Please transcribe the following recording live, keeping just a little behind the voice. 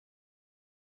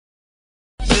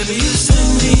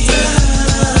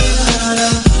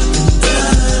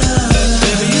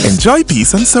Enjoy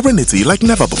peace and serenity like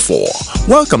never before.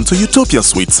 Welcome to Utopia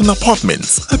Suites and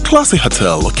Apartments, a classy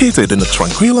hotel located in a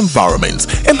tranquil environment,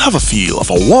 and have a feel of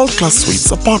a world-class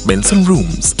suites, apartments and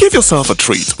rooms. Give yourself a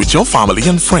treat with your family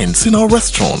and friends in our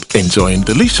restaurant, enjoying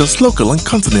delicious local and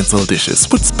continental dishes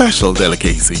with special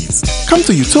delicacies. Come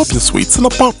to Utopia Suites and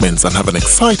Apartments and have an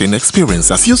exciting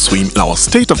experience as you swim in our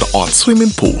state-of-the-art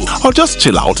swimming pool, or just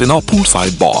chill out in our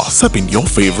poolside bar sipping your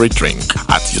favorite drink.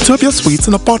 At Utopia Suites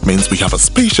and Apartments, we have a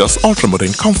spacious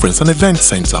ultra-modern conference and event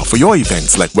center for your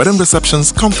events like wedding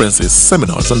receptions, conferences,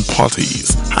 seminars and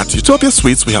parties. At Utopia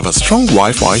Suites, we have a strong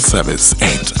Wi-Fi service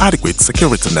and adequate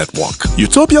security network.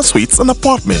 Utopia Suites and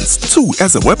Apartments, 2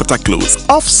 Ezewepeta Close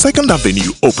off 2nd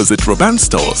Avenue opposite Roban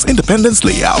Stores, Independence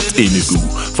Layout, Enugu.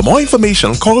 For more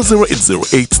information, call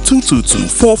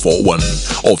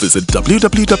 0808-222-441 or visit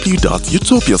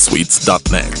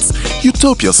www.utopiasuites.net.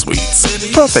 Utopia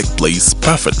Suites, perfect place,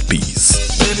 perfect peace.